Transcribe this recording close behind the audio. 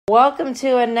Welcome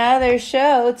to another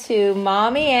show to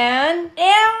Mommy and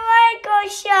Michael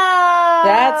Show.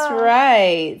 That's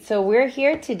right. So we're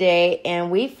here today,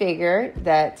 and we figured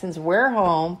that since we're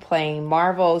home playing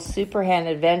Marvel's Super Hand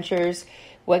Adventures,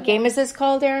 what game is this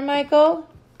called, Aaron Michael?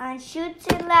 Chutes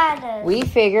and Ladder. We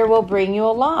figure we'll bring you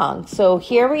along. So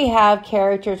here we have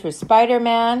characters with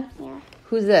Spider-Man. Yeah.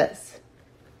 Who's this?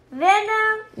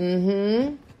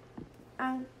 Venom.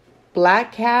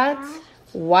 Black Cat,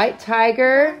 White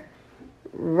Tiger,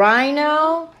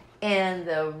 Rhino, and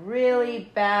the really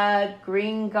bad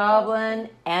Green Goblin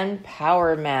and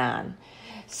Power Man.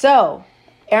 So,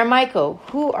 Aaron Michael,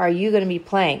 who are you going to be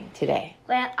playing today?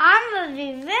 Well, I'm going to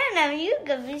be Venom. You're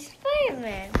going to be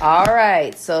Spider-Man. All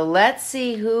right, so let's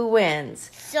see who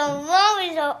wins. So,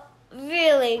 Mommy's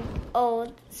really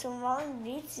old. So, Mommy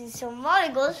beats you. So,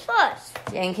 Mommy goes first.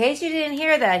 In case you didn't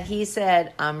hear that, he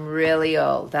said, I'm really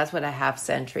old. That's what a half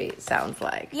century sounds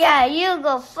like. Yeah, you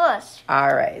go first.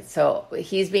 All right, so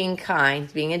he's being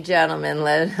kind, being a gentleman,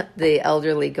 let the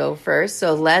elderly go first.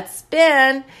 So let's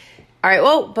spin. All right,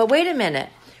 whoa, but wait a minute.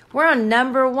 We're on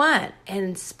number 1,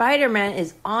 and Spider-Man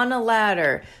is on a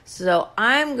ladder. So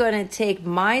I'm going to take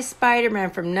my Spider-Man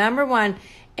from number 1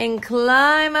 and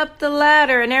climb up the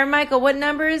ladder. And Aaron Michael, what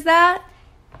number is that?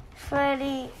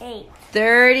 38.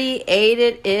 38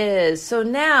 it is. So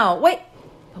now, wait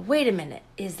a minute.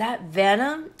 Is that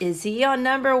Venom? Is he on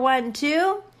number 1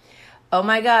 too? Oh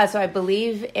my God. So I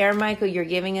believe, Aaron Michael, you're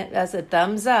giving us a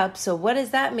thumbs up. So what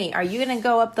does that mean? Are you going to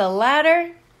go up the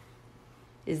ladder?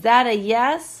 Is that a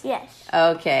yes? Yes.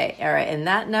 Okay. All right. And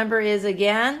that number is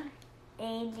again?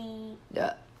 80.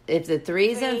 If the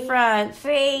 3's in front,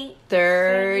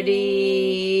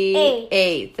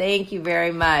 38. Thank you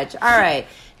very much. All right.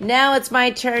 Now it's my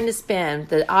turn to spin.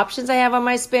 The options I have on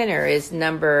my spinner is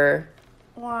number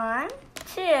 1,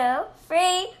 2,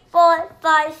 3, 4,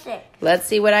 5, 6. Let's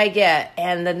see what I get.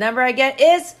 And the number I get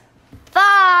is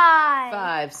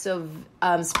 5. So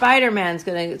Spider-Man's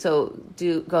going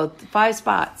to go 5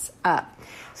 spots up.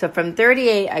 So from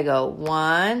 38, I go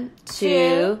 1,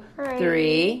 2,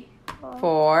 3,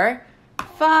 4,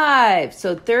 5.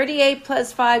 So 38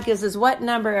 plus 5 gives us what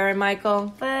number, Aaron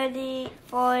Michael? 48.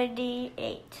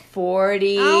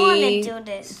 40. I want to do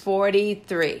this.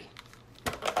 43.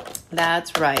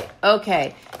 That's right.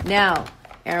 Okay. Now,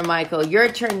 Aaron Michael, your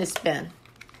turn to spin.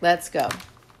 Let's go.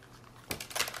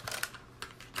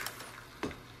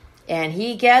 And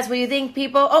he gets, what do you think,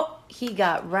 people? Oh, he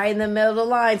got right in the middle of the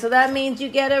line. So that means you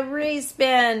get a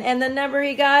respin. And the number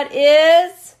he got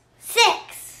is?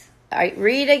 6. All right,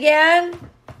 read again.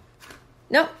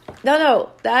 No.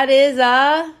 That is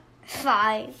a?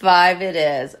 5. 5 it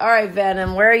is. All right,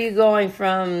 Venom, where are you going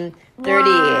from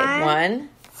 38? 1,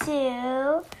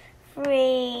 2,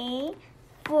 3,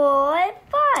 4,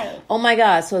 5. Oh my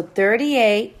God, so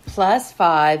 38 plus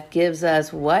 5 gives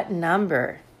us what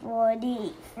number?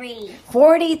 43.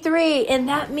 43, and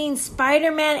that means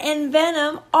Spider-Man and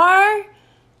Venom are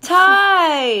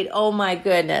tied. Oh my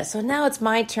goodness. So now it's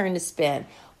my turn to spin.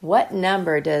 What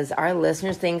number does our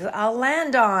listeners think I'll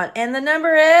land on? And the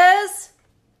number is?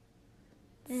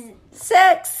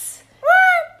 6.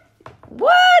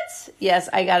 What? Yes,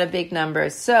 I got a big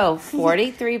number. So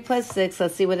 43 plus 6,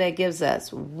 let's see what that gives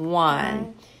us.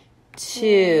 1,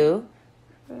 2,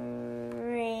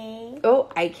 3. Oh,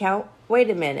 I count. Wait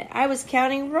a minute. I was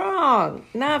counting wrong.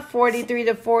 Not 43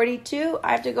 to 42.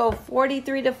 I have to go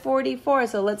 43 to 44.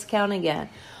 So let's count again.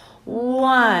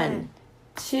 1,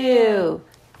 2,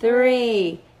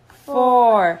 3,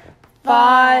 4,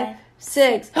 5,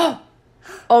 6.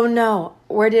 Oh no.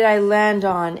 Where did I land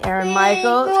on, Aaron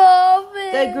Michael?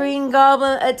 The Green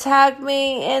Goblin attacked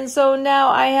me, and so now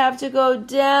I have to go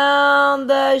down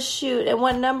the chute. And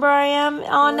what number I am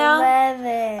on now?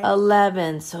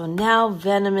 11. So now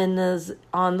Venom is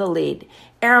on the lead.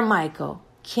 Aaron Michael,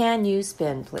 can you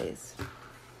spin, please?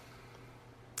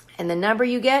 And the number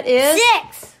you get is?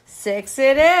 6. 6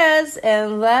 it is.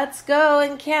 And let's go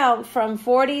and count from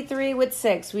 43 with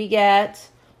 6. We get?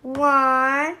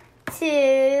 1,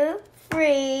 2,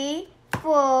 3,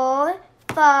 4,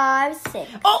 5,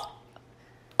 6.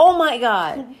 Oh my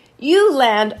God. You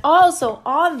land also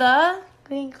on the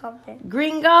Green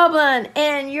Goblin.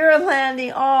 And you're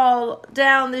landing all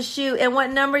down the chute. And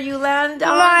what number you land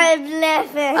on?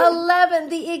 11. 11,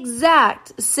 the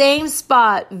exact same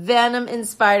spot, Venom and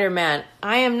Spider-Man.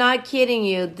 I am not kidding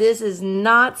you. This is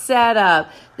not set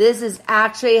up. This has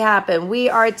actually happened. We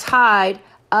are tied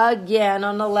again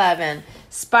on 11.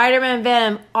 Spider-Man and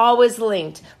Venom always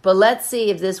linked. But let's see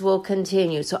if this will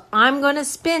continue. So I'm going to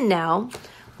spin now.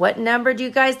 What number do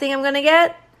you guys think I'm going to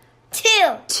get?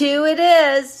 2. 2 it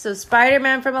is. So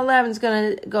Spider-Man from 11 is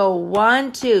going to go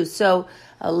 1, 2. So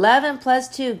 11 plus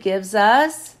 2 gives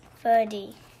us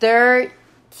 30.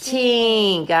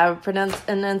 13. Gotta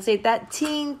enunciate that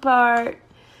teen part.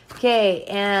 Okay,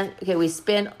 we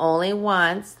spin only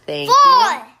once. Thank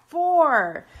you.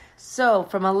 4. So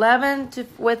from 11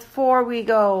 with 4, we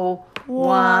go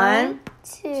 1,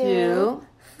 2,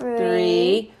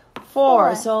 3,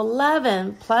 4. So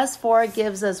 11 plus 4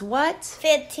 gives us what?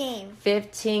 15.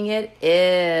 15 it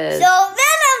is. So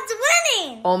Venom's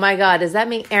winning. Oh my God, does that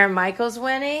mean Aaron Michael's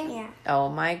winning? Yeah. Oh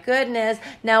my goodness.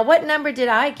 Now what number did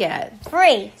I get?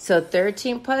 3. So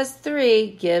 13 plus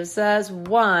 3 gives us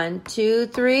 1, 2,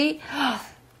 3.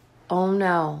 Oh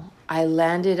no, I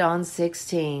landed on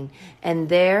 16. And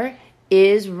there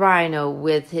is Rhino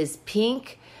with his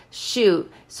pink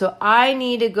chute. So I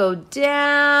need to go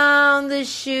down the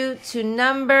chute to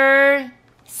number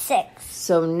 6.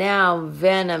 So now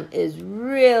Venom is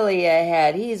really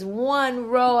ahead. He's 1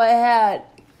 row ahead.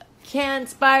 Can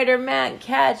Spider-Man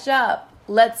catch up?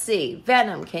 Let's see.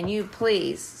 Venom, can you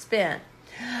please spin?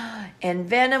 And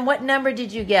Venom, what number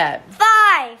did you get?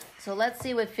 5. So let's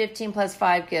see what 15 plus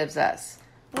 5 gives us.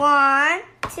 1,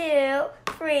 2,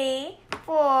 3,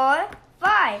 4,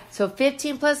 5. So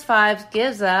 15 plus 5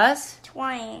 gives us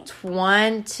 20.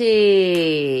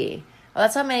 20. Well,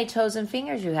 that's how many toes and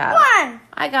fingers you have. 1.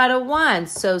 I got a 1.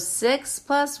 So 6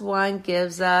 plus 1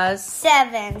 gives us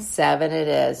 7. 7 it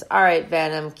is. All right,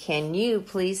 Venom, can you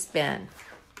please spin?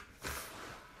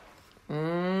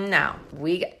 Now,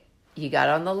 you got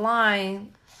on the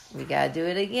line. We got to do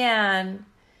it again.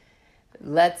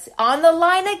 Let's on the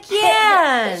line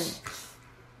again.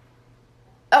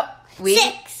 Oh,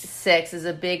 6. 6 is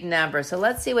a big number. So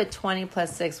let's see what 20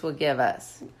 plus 6 will give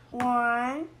us.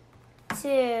 1,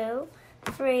 2,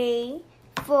 3,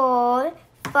 4,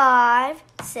 5,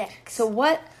 6. So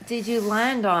what did you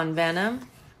land on, Venom?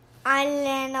 I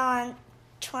land on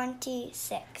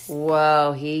 26.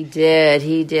 Whoa, he did.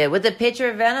 With a picture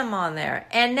of Venom on there.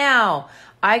 And now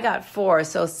I got 4.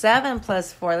 So 7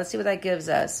 plus 4. Let's see what that gives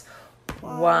us.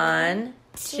 1,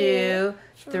 2,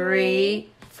 3,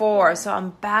 4. So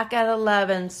I'm back at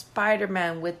 11.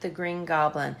 Spider-Man with the Green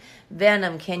Goblin.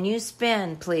 Venom, can you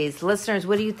spin, please? Listeners,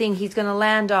 what do you think he's going to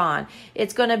land on?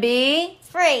 It's going to be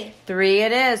 3. 3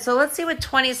 it is. So let's see what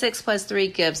 26 plus 3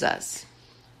 gives us.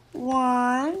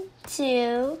 1,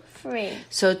 2, 3.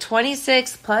 So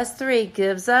 26 plus 3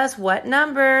 gives us what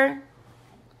number?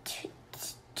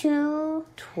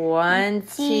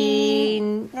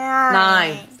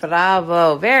 29.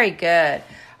 Bravo. Very good.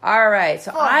 All right.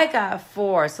 So 4. I got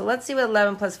 4. So let's see what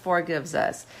 11 plus 4 gives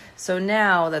us. So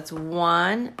now that's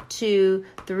 1, 2,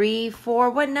 3, 4.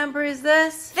 What number is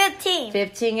this? 15.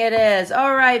 15 it is.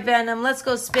 All right, Venom. Let's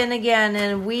go spin again.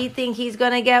 And we think he's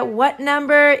going to get what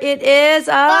number it is?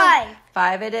 5.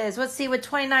 5 it is. Let's see what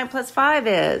 29 plus 5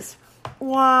 is.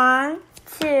 1,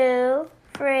 2,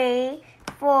 3,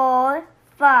 4,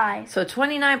 5. So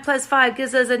 29 plus 5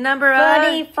 gives us a number of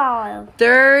 35.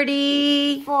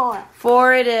 34.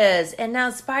 4. It is. And now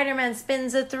Spider-Man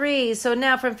spins a 3. So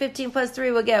now from 15 plus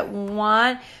 3, we'll get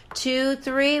 1, 2,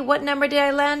 3. What number did I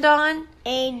land on?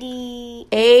 80.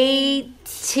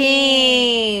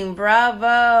 18.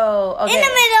 Bravo. Okay. In the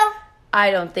middle. I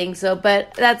don't think so,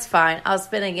 but that's fine. I'll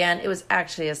spin again. It was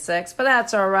actually a 6, but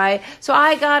that's all right. So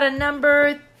I got a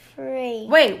number 3.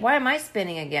 Wait, why am I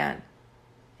spinning again?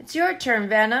 It's your turn,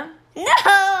 Venom.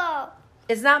 No.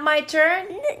 It's not my turn?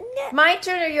 No. My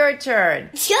turn or your turn?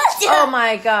 Shut Oh up.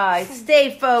 my God.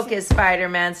 Stay focused,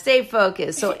 Spider-Man. Stay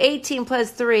focused. So 18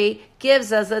 plus 3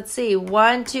 gives us, let's see,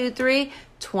 1, 2, 3,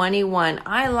 21.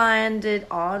 I landed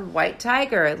on White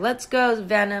Tiger. Let's go,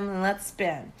 Venom, and let's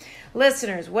spin.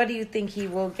 Listeners, what do you think he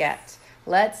will get?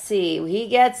 Let's see. He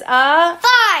gets a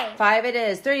 5. 5 it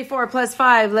is. 34 plus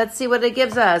 5. Let's see what it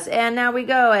gives us. And now we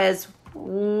go as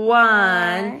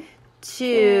 1,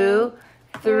 2,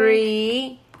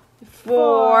 3,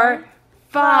 4,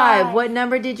 5. What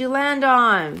number did you land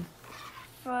on?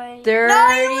 30. 30. No,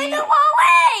 you went the wrong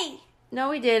way. No,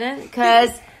 we didn't.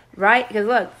 Because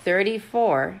look,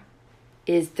 34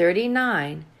 is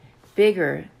 39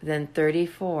 bigger than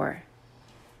 34.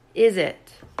 Is it?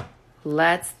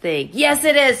 Let's think. Yes,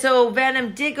 it is. So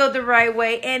Venom did go the right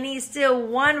way, and he's still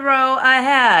 1 row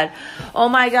ahead. Oh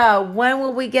my God. When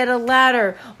will we get a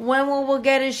ladder? When will we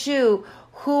get a shoe?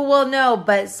 Who will know?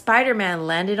 But Spider-Man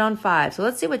landed on 5. So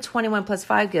let's see what 21 plus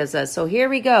 5 gives us. So here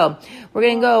we go. We're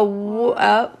going to go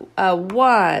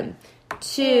 1,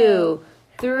 2,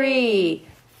 3,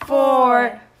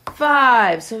 4,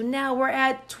 5. So now we're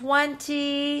at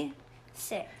 26.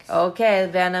 Okay,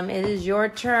 Venom, it is your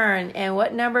turn. And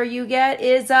what number you get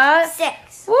is a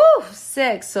 6. Woo,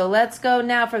 6. So let's go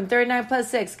now from 39 plus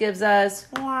 6 gives us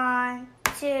 1,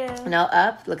 2. No,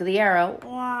 up. Look at the arrow.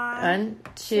 1,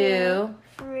 2,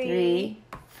 3,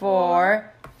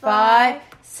 4, 5,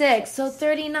 6. So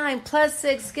 39 plus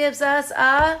 6 gives us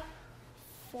a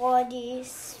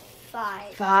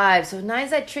 45. 5. So 9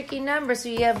 is that tricky number. So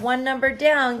you have one number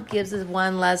down, gives us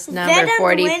one less number, Venom's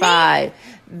 45.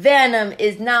 Venom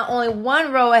is not only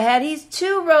 1 row ahead, he's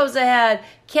 2 rows ahead.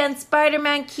 Can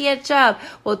Spider-Man catch up?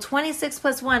 Well, 26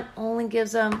 plus 1 only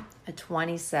gives him a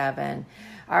 27.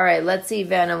 All right, let's see,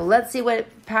 Venom. Let's see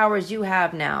what powers you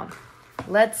have now.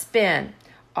 Let's spin.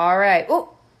 All right.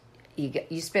 Oh,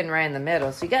 you spin right in the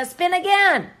middle. So you got to spin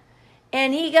again.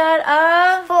 And he got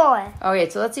a 4. Okay,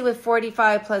 so let's see what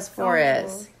 45 plus 4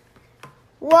 is.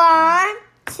 1,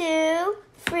 2,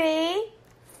 3,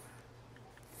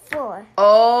 4.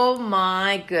 Oh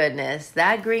my goodness.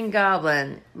 That green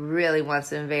goblin really wants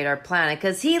to invade our planet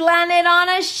because he landed on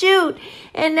a chute.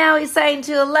 And now he's sighting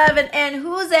to 11. And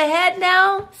who's ahead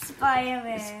now?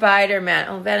 Spider-Man. Spider-Man.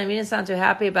 Oh, Venom, you didn't sound too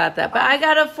happy about that. But I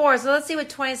got a 4. So let's see what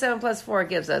 27 plus 4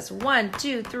 gives us. 1,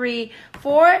 2, 3,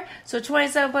 4. So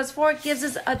 27 plus 4 gives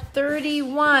us a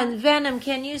 31. Venom,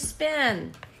 can you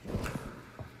spin?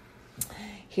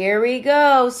 Here we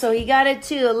go. So he got a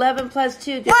 2. 11 plus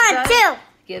 2 gives 1, 2.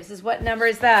 Gives us what number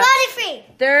is that? 43.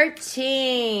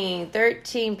 13.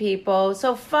 13 people.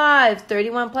 So 5.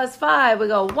 31 plus 5. We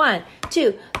go 1,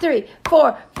 2, 3,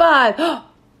 4, 5.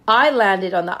 I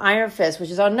landed on the Iron Fist,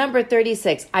 which is on number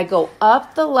 36. I go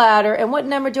up the ladder. And what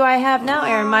number do I have now,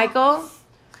 Aaron Michael?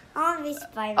 I want to be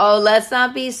Spider-Man. Oh, let's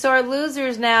not be sore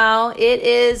losers now. It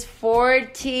is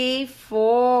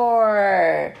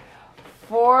 44.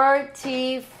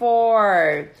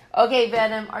 44. Okay,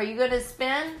 Venom, are you going to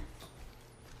spin?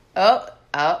 Aaron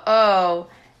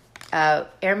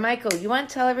Michael, you want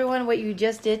to tell everyone what you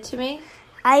just did to me?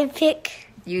 I pick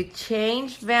You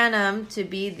changed Venom to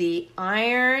be the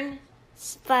Iron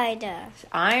Spider.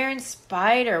 Iron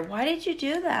Spider. Why did you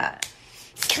do that?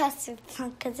 Because it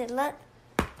looked.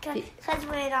 Because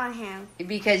wait on him.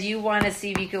 Because you want to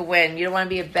see if you could win. You don't want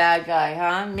to be a bad guy,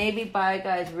 huh? Maybe bad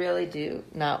guys really do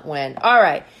not win. All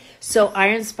right. So,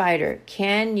 Iron Spider,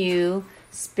 can you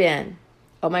spin?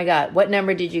 Oh, my God. What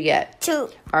number did you get? 2.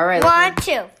 All right. 1,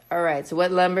 2. All right. So,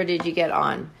 what number did you get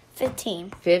on?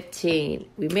 15. 15.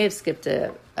 We may have skipped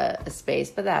a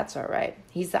space, but that's all right.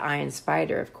 He's the Iron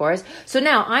Spider, of course. So,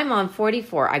 now I'm on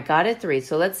 44. I got a 3.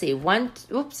 So, let's see. 1,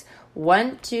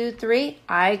 2, 3.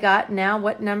 I got now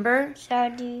what number?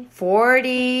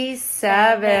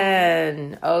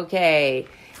 47. Okay.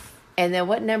 And then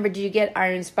what number do you get,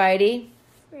 Iron Spidey?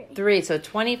 3. So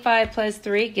 25 plus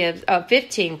 3 gives,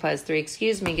 15 plus 3,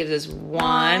 excuse me, gives us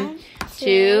 1,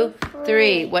 2,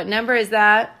 3. What number is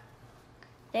that?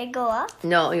 They go up?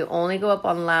 No, you only go up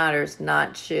on ladders,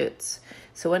 not chutes.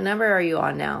 So what number are you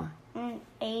on now?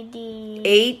 18.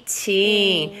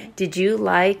 Did you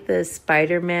like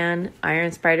the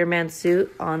Iron Spider-Man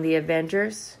suit on the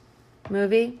Avengers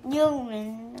movie?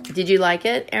 Did you like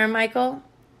it, Aaron Michael?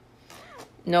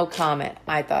 No comment.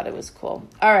 I thought it was cool.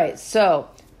 All right, so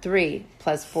 3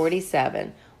 plus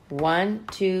 47. 1,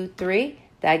 2, 3.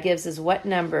 That gives us what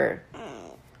number?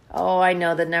 Oh, I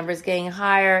know the number's getting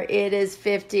higher. It is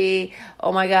 50.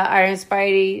 Oh my God, Iron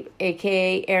Spidey,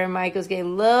 aka Aaron Michael's getting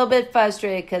a little bit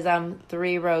frustrated because I'm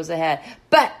 3 rows ahead.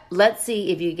 But let's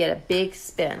see if you get a big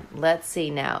spin. Let's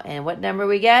see now. And what number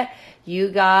we get? You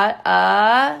got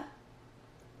a...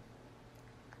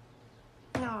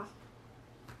 No.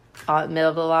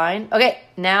 Middle of the line. Okay,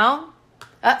 now...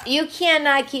 you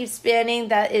cannot keep spinning.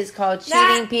 That is called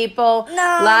cheating, people. No.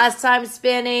 Last time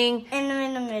spinning.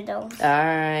 In the middle. All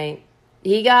right.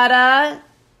 He got a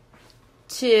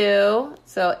 2.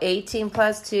 So 18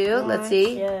 plus 2. Let's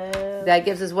see. 2. That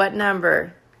gives us what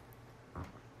number?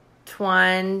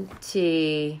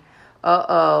 20.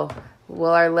 Uh-oh.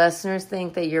 Will our listeners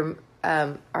think that you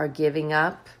are giving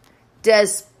up?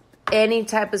 Does any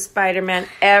type of Spider-Man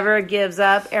ever gives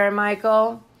up, Aaron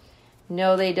Michael?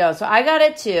 No, they don't. So I got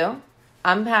a 2.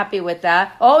 I'm happy with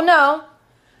that. Oh, no.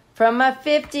 From a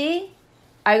 50,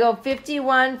 I go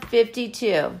 51,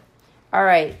 52. All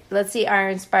right. Let's see,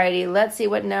 Iron Spidey. Let's see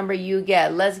what number you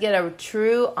get. Let's get a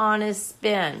true, honest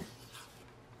spin.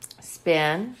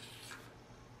 Spin.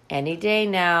 Any day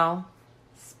now.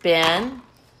 Spin.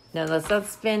 Now, let's not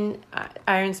spin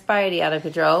Iron Spidey out of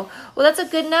control. Well, that's a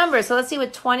good number. So let's see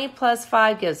what 20 plus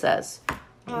 5 gives us.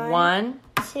 1,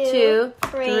 2,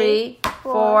 3,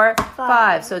 4,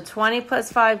 5. So 20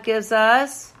 plus 5 gives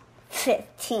us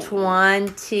 15.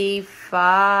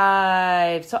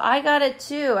 25. So I got it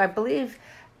too. I believe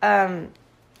Iron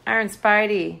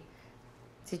Spidey.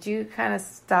 Did you kind of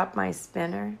stop my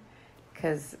spinner?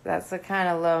 Because that's a kind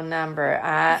of low number.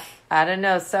 I don't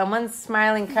know. Someone's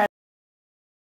smiling kind